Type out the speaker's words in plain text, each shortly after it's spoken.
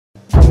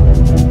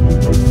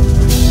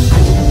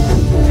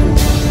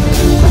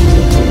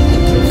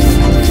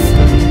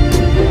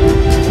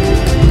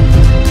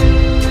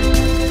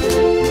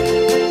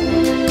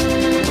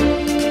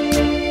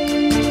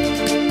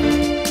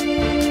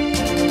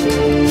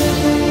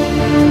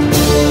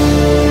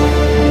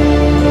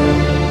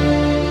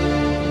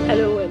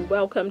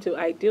welcome to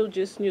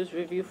Idealgist News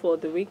Review for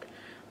the week.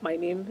 My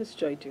name is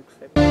Joy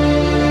Dixon.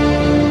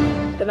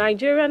 The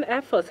Nigerian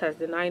Air Force has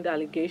denied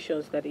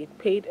allegations that it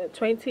paid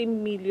 20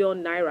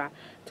 million naira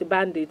to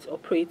bandits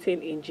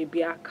operating in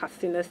Jibia,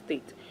 Katsina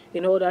State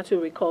in order to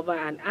recover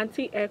an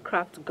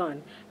anti-aircraft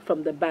gun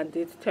from the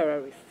bandits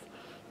terrorists.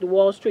 The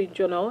Wall Street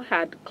Journal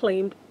had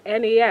claimed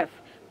NAF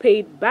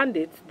paid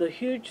bandits the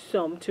huge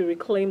sum to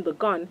reclaim the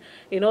gun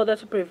in order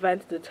to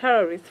prevent the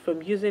terrorists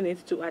from using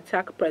it to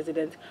attack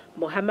President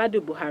Muhammadu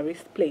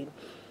Buhari's plane.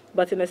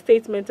 But in a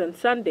statement on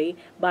Sunday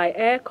by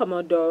Air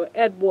Commodore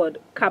Edward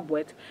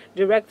Kabwet,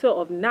 director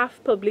of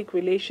NAF Public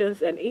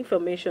Relations and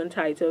Information,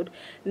 titled,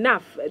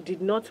 "NAF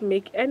did not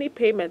make any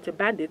payment to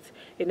bandits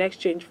in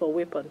exchange for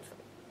weapons."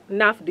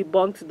 NAF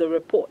debunked the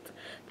report.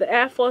 The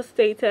Air Force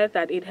stated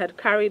that it had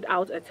carried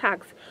out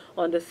attacks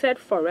on the said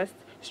forest,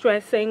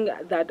 stressing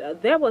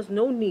that there was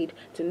no need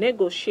to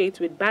negotiate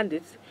with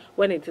bandits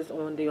when it is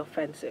on the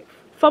offensive.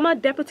 Former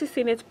Deputy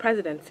Senate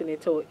President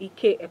Senator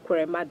Ike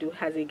Ekweremadu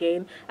has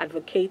again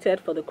advocated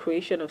for the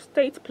creation of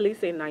state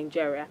police in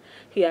Nigeria.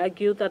 He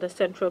argued that the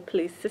central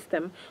police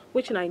system,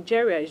 which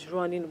Nigeria is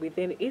running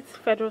within its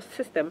federal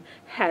system,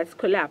 has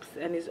collapsed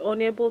and is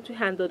unable to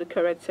handle the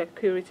current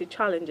security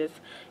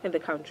challenges in the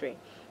country.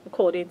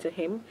 According to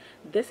him,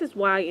 this is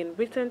why in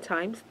recent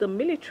times the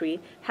military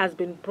has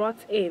been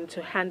brought in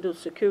to handle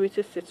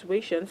security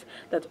situations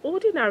that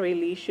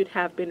ordinarily should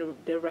have been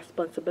the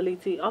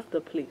responsibility of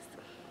the police.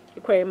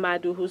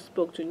 Ekweremadu, who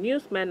spoke to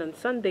newsmen on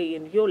Sunday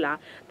in Yola,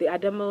 the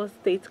Adamawa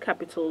state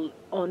capital,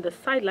 on the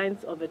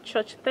sidelines of a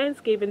church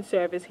Thanksgiving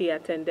service he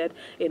attended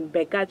in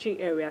Begaji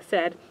area,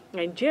 said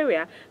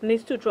Nigeria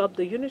needs to drop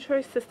the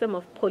unitary system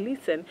of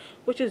policing,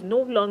 which is no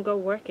longer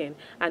working,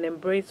 and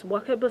embrace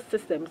workable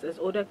systems as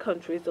other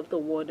countries of the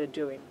world are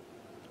doing.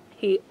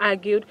 He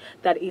argued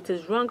that it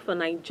is wrong for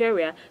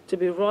Nigeria to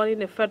be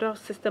running a federal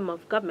system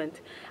of government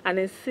and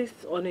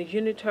insists on a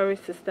unitary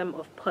system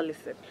of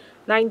policing.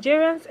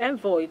 Nigeria's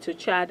envoy to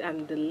Chad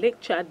and the Lake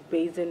Chad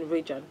Basin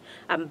region,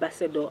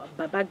 Ambassador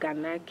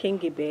Babagana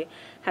Kingibe,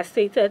 has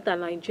stated that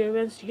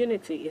Nigerians'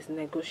 unity is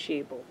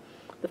negotiable.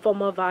 The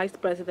former vice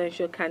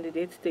presidential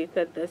candidate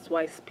stated this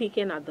while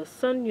speaking at the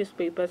Sun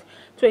newspaper's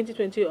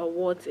 2020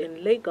 awards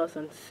in Lagos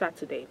on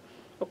Saturday.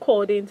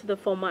 According to the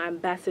former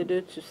ambassador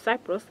to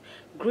Cyprus,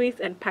 Greece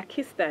and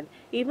Pakistan,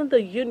 even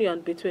the union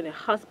between a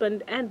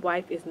husband and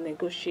wife is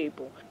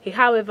negotiable. He,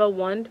 however,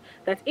 warned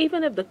that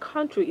even if the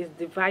country is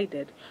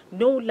divided,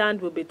 no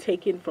land will be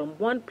taken from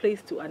one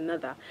place to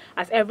another,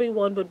 as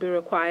everyone would be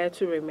required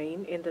to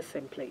remain in the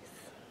same place.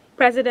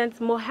 President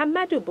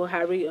Muhammadu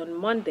Buhari on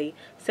Monday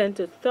sent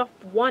a tough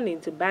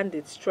warning to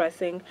bandits,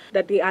 stressing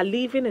that they are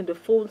living in the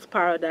fool's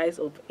paradise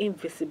of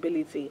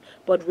invisibility,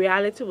 but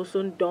reality will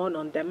soon dawn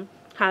on them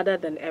harder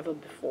than ever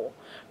before.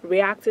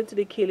 Reacting to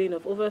the killing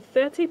of over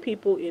 30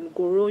 people in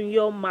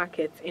Goronyo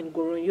Market in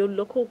Goronyo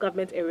local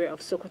government area of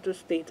Sokoto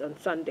State on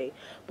Sunday,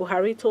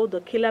 Buhari told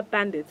the killer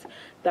bandits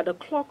that the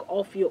clock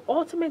of your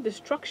ultimate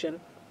destruction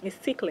is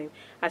ticking,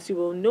 as you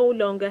will no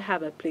longer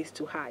have a place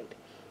to hide.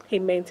 He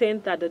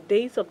maintained that the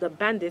days of the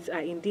bandits are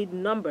indeed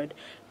numbered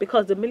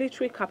because the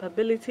military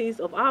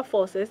capabilities of our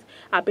forces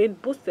are being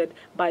boosted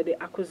by the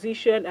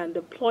acquisition and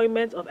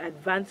deployment of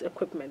advanced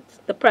equipment.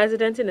 The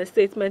president, in a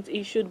statement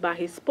issued by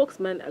his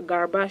spokesman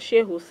Garba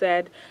Shehu,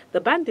 said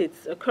the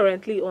bandits are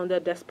currently under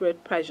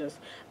desperate pressures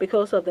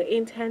because of the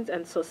intense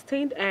and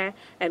sustained air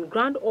and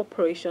ground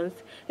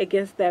operations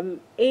against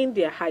them in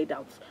their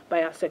hideouts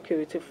by our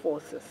security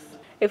forces.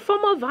 A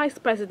former vice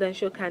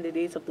presidential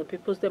candidate of the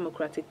People's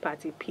Democratic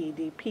Party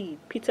 (PDP),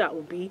 Peter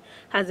Obi,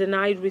 has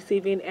denied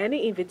receiving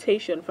any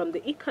invitation from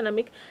the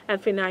Economic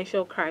and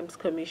Financial Crimes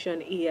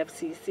Commission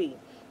 (EFCC).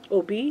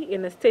 Obi,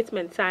 in a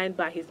statement signed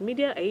by his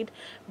media aide,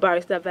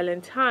 Barrister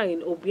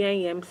Valentine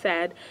Obianyem,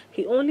 said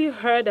he only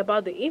heard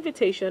about the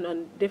invitation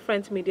on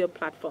different media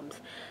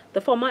platforms. The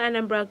former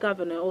Anambra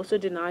governor also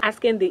denied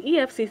asking the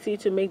EFCC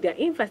to make their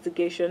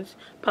investigations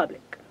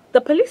public. The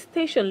police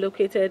station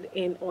located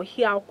in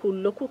Ohiaku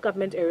local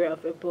government area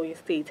of Ebonyi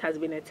State has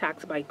been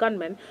attacked by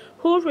gunmen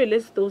who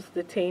released those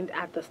detained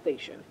at the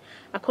station.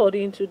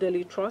 According to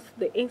Daily Trust,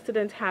 the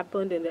incident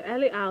happened in the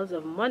early hours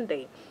of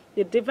Monday.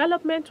 The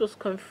development was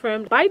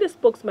confirmed by the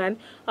spokesman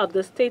of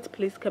the State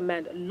Police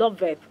Command,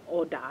 Loveth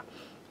Oda.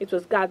 It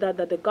was gathered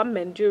that the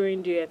gunmen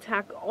during the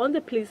attack on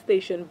the police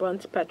station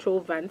burnt petrol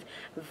vans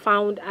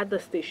found at the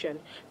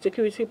station.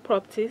 Security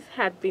properties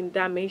had been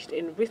damaged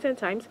in recent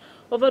times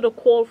over the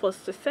call for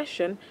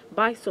secession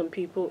by some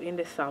people in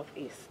the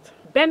southeast.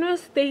 Benue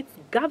State's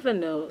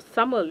Governor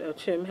Samuel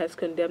Otom has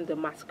condemned the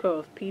massacre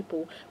of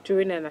people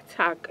during an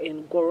attack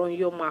in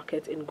Goronyo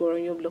Market in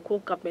Goronyo local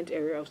government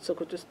area of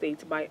Sokoto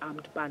State by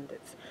armed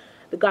bandits.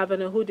 The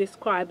governor, who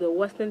described the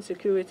worsening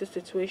security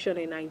situation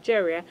in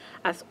Nigeria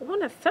as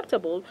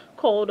unacceptable,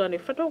 called on the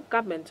federal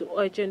government to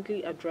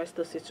urgently address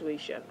the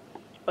situation.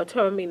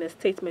 Otom, in a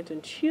statement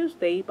on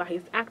Tuesday by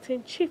his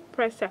acting chief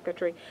press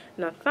secretary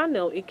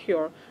Nathaniel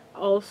Ikior,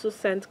 also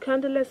sent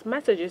condolence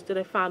messages to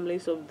the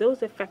families of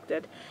those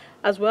affected,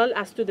 as well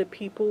as to the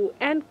people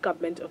and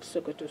government of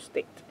Sokoto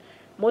State.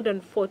 more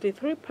than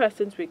 43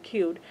 persons were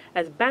killed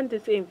as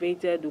bandits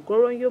invaded the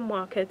Goronyo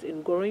market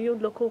in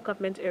Goronyo local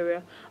government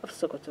area of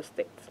Sokoto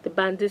State. The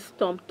bandits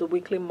stormed the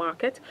weekly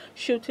market,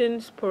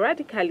 shooting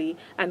sporadically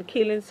and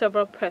killing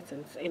several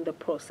persons in the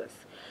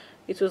process.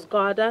 It was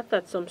gathered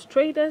that some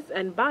traders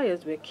and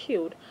buyers were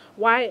killed,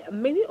 while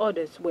many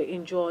others were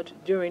injured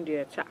during the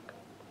attack.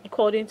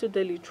 According to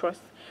Daily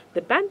Trust,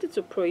 the bandits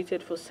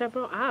operated for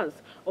several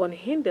hours,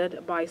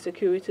 unhindered by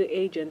security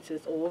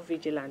agencies or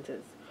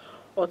vigilantes.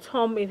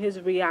 Otom, in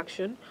his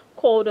reaction,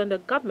 called on the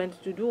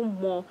government to do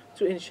more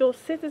to ensure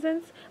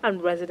citizens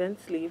and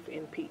residents live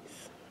in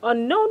peace.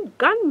 Unknown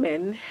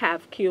gunmen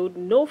have killed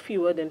no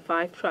fewer than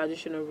 5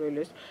 traditional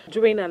rulers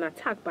during an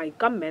attack by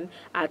gunmen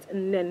at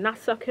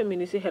Nenasa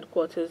Community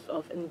Headquarters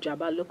of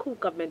Njaba local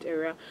government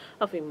area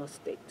of Imo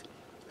State.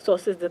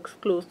 Sources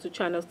disclosed to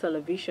Channels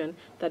Television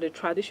that the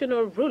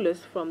traditional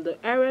rulers from the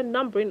area,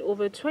 numbering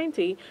over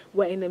 20,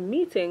 were in a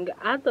meeting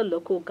at the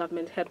local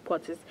government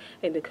headquarters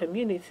in the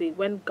community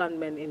when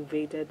gunmen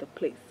invaded the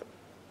place.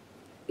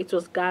 It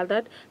was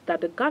gathered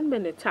that the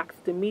gunmen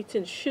attacked the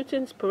meeting,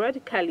 shooting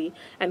sporadically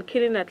and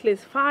killing at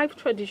least 5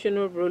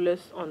 traditional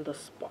rulers on the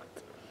spot.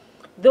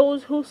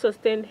 Those who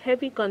sustained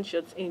heavy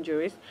gunshot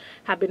injuries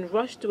have been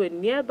rushed to a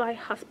nearby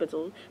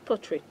hospital for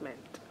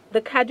treatment.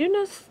 The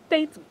Kaduna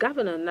State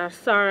Governor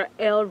Nasser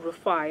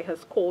El-Rufai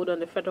has called on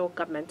the federal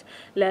government,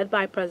 led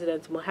by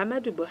President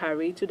Muhammadu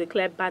Buhari, to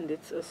declare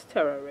bandits as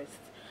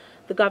terrorists.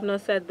 The governor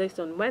said this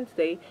on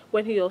Wednesday,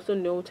 when he also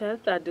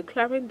noted that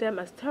declaring them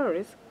as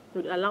terrorists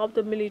would allow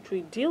the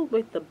military deal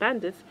with the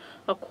bandits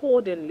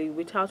accordingly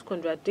without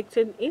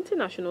contradicting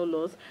international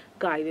laws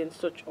guiding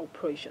such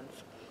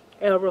operations.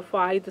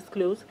 El-Rufai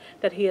disclosed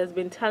that he has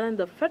been telling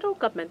the federal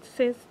government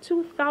since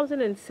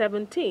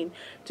 2017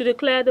 to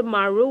declare the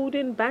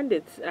marauding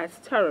bandits as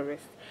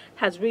terrorists,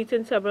 has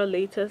written several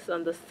letters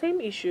on the same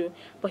issue,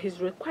 but his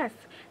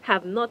requests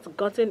have not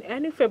gotten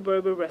any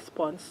favorable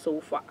response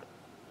so far.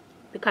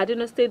 The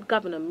Kaduna State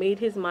Governor made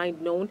his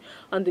mind known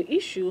on the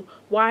issue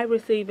while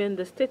receiving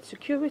the State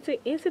Security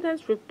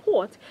Incidents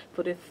Report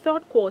for the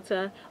third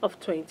quarter of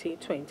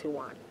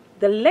 2021.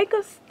 The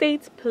Lagos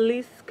State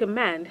Police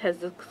Command has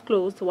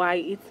disclosed why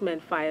its men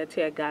fired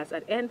tear gas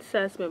at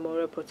NSAS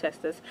memorial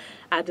protesters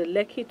at the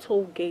Lekki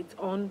toll gate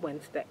on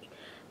Wednesday.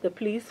 The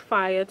police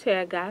fired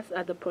tear gas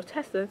at the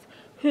protesters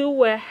who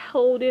were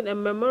holding a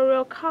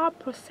memorial car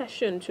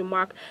procession to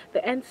mark the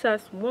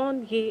NSAS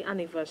one-year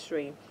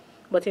anniversary.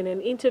 But in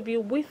an interview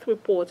with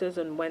reporters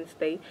on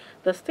Wednesday,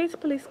 the State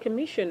Police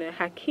Commissioner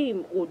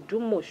Hakeem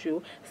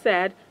Odumoshu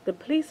said the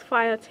police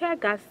fired tear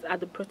gas at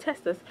the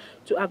protesters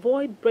to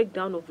avoid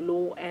breakdown of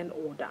law and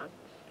order.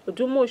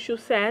 Odumoshu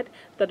said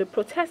that the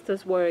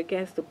protesters were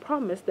against the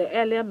promise they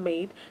earlier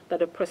made that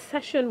the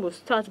procession would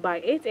start by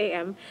 8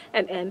 a.m.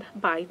 and end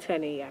by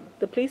 10 a.m.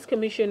 The police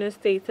commissioner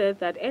stated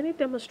that any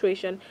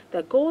demonstration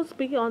that goes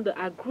beyond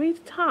the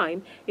agreed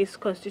time is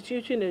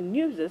constituting a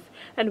nuisance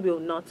and will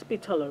not be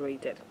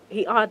tolerated.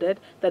 He added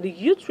that the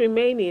youth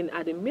remaining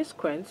are the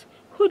miscreants,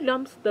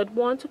 hoodlums that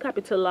want to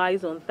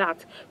capitalize on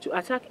that to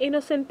attack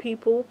innocent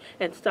people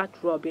and start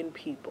robbing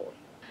people.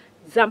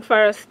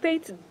 Zamfara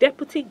State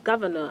Deputy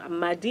Governor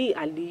Mahdi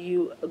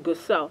Aliyu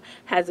Gusau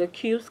has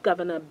accused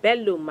Governor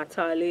Bello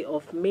Matale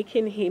of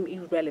making him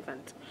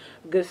irrelevant.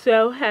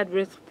 Gusau had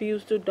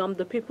refused to dump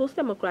the People's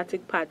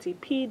Democratic Party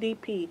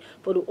 (PDP)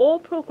 for the All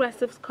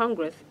Progressives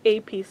Congress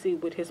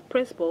 (APC) with his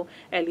principal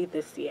early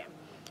this year.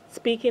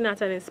 Speaking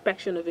at an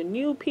inspection of a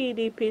new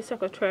PDP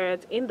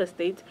secretariat in the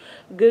state,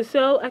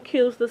 Gusau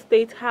accused the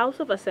State House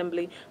of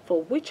Assembly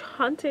for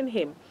witch-hunting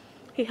him.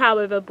 He,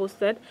 however,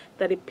 boasted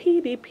that the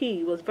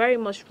PDP was very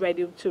much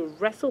ready to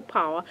wrestle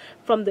power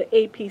from the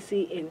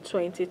APC in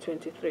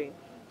 2023.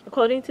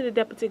 According to the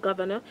deputy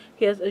governor,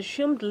 he has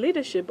assumed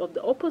leadership of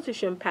the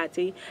opposition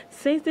party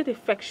since the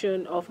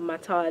defection of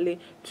Matale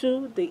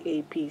to the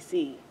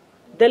APC.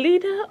 The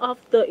leader of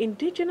the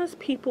indigenous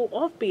people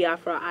of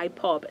Biafra,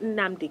 IPOB,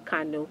 Nnamdi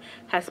Kanu,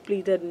 has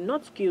pleaded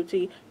not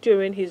guilty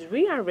during his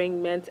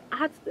rearrangement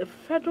at the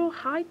Federal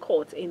High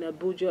Court in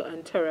Abuja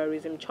on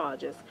terrorism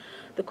charges.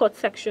 The court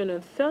section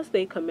on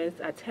Thursday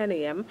commenced at 10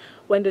 a.m.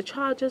 When the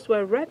charges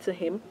were read to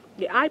him,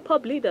 the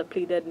IPOB leader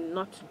pleaded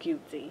not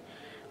guilty.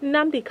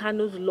 Nnamdi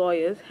Kanu's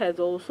lawyers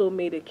has also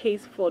made a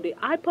case for the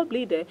IPOB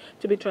leader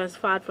to be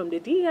transferred from the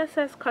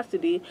DSS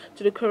custody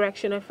to the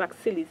correctional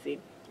facility,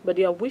 but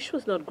their wish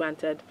was not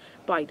granted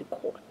by the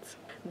court.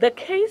 The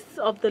case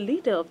of the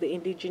leader of the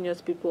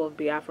indigenous people of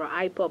Biafra,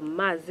 IPOB,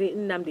 Mazi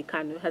Nnamdi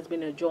Kanu, has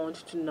been adjourned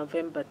to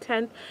November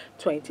 10,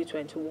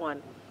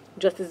 2021.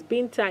 Justice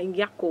Binta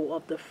Nyako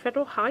of the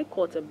Federal High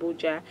Court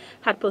Abuja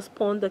had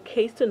postponed the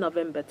case to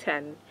November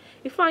 10.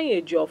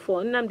 Ifeanyi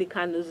Ejiofor, Nnamdi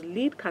Kanu's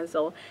lead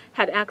counsel,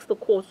 had asked the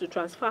court to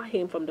transfer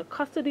him from the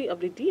custody of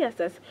the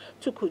DSS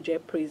to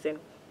Kuje prison,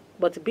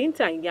 but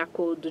Binta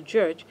Nyako, the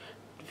judge,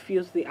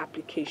 refused the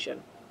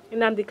application.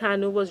 Nnamdi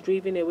Kanu was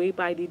driven away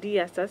by the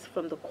DSS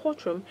from the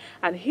courtroom,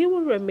 and he will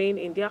remain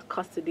in their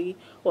custody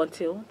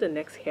until the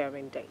next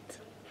hearing date.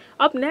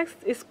 Up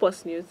next is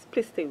Sports News.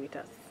 Please stay with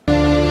us.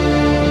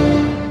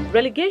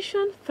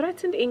 Relegation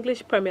threatened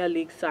English Premier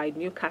League side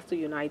Newcastle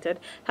United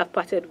have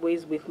parted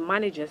ways with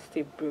manager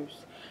Steve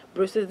Bruce.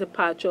 Bruce's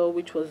departure,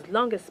 which was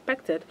long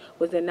expected,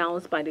 was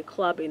announced by the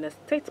club in a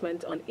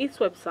statement on its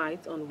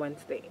website on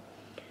Wednesday.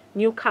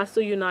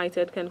 Newcastle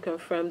United can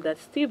confirm that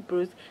Steve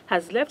Bruce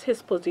has left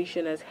his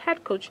position as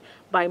head coach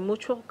by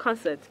mutual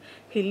consent.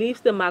 He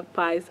leaves the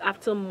Magpies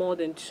after more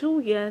than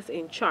 2 years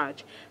in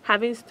charge,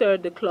 having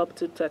stirred the club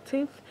to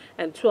 13th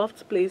and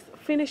 12th place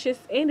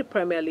finishes in the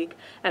Premier League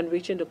and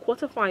reaching the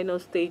quarter-final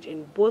stage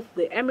in both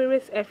the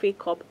Emirates FA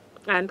Cup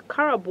and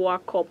Carabao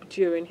Cup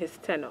during his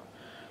tenure.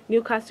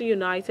 Newcastle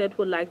United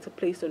would like to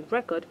place on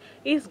record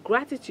its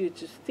gratitude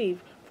to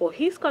Steve for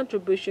his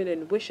contribution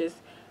and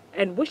wishes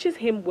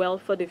him well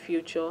for the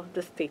future,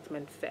 the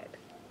statement said.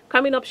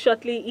 Coming up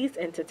shortly is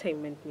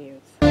entertainment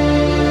news.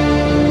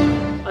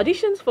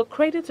 Auditions for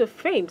Cradle to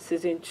Fame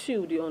Season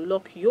 2, the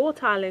Unlock Your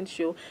Talent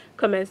show,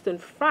 commenced on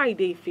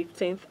Friday,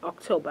 15th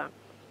October.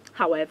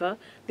 However,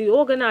 the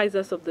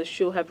organizers of the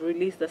show have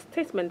released a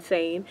statement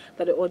saying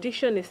that the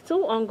audition is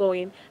still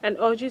ongoing and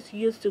urges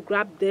youth to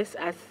grab this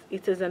as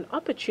it is an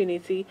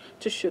opportunity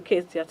to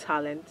showcase their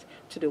talent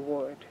to the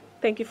world.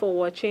 Thank you for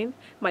watching.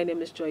 My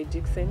name is Joy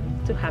Dixon.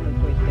 To have a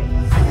great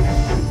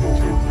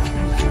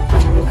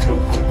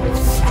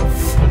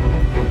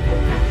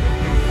day.